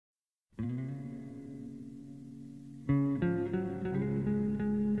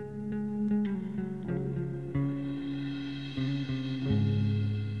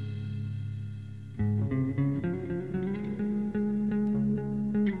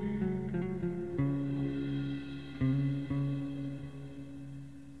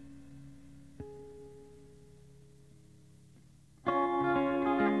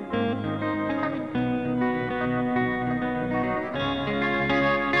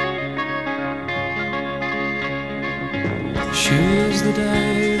She is the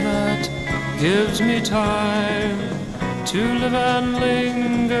day that gives me time to live and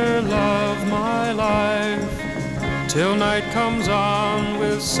linger, love my life, till night comes on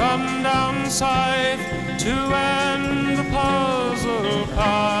with sundown scythe to end the puzzle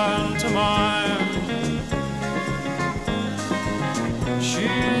pantomime. She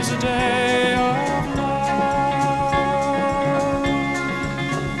is a day of love.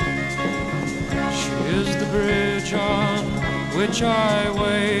 She is the bridge on which I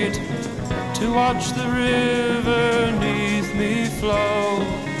wait to watch the river neath me flow,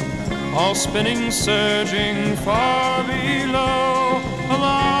 all spinning, surging far below,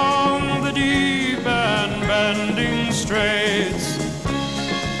 along the deep and bending straits.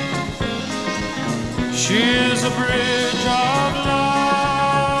 She is a bridge of love.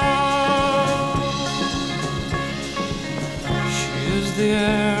 She is the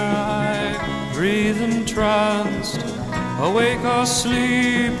air I breathe entranced, awake or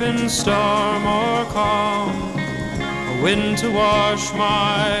sleep in storm or calm, a wind to wash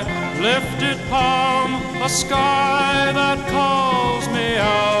my lifted palm, a sky that calls me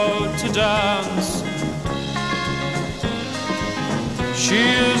out to dance. She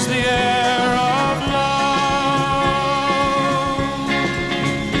is the air of love.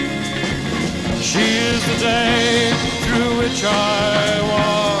 She is the day through which I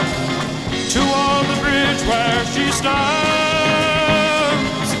walk toward the bridge where she stands.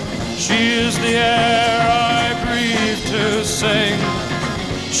 She is the air I breathe to sing.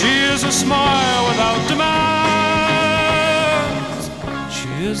 She is a smile without demands. She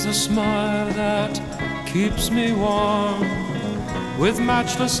is the smile that keeps me warm, with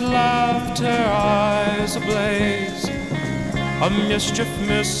matchless laughter, eyes ablaze. A mischief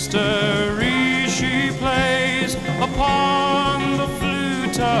mystery she plays upon the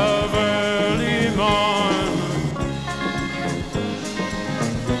flute of early morn.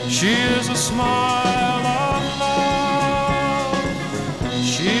 She is a smile of love.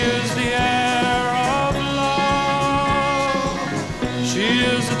 She is the air of love. She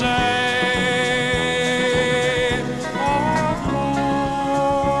is a day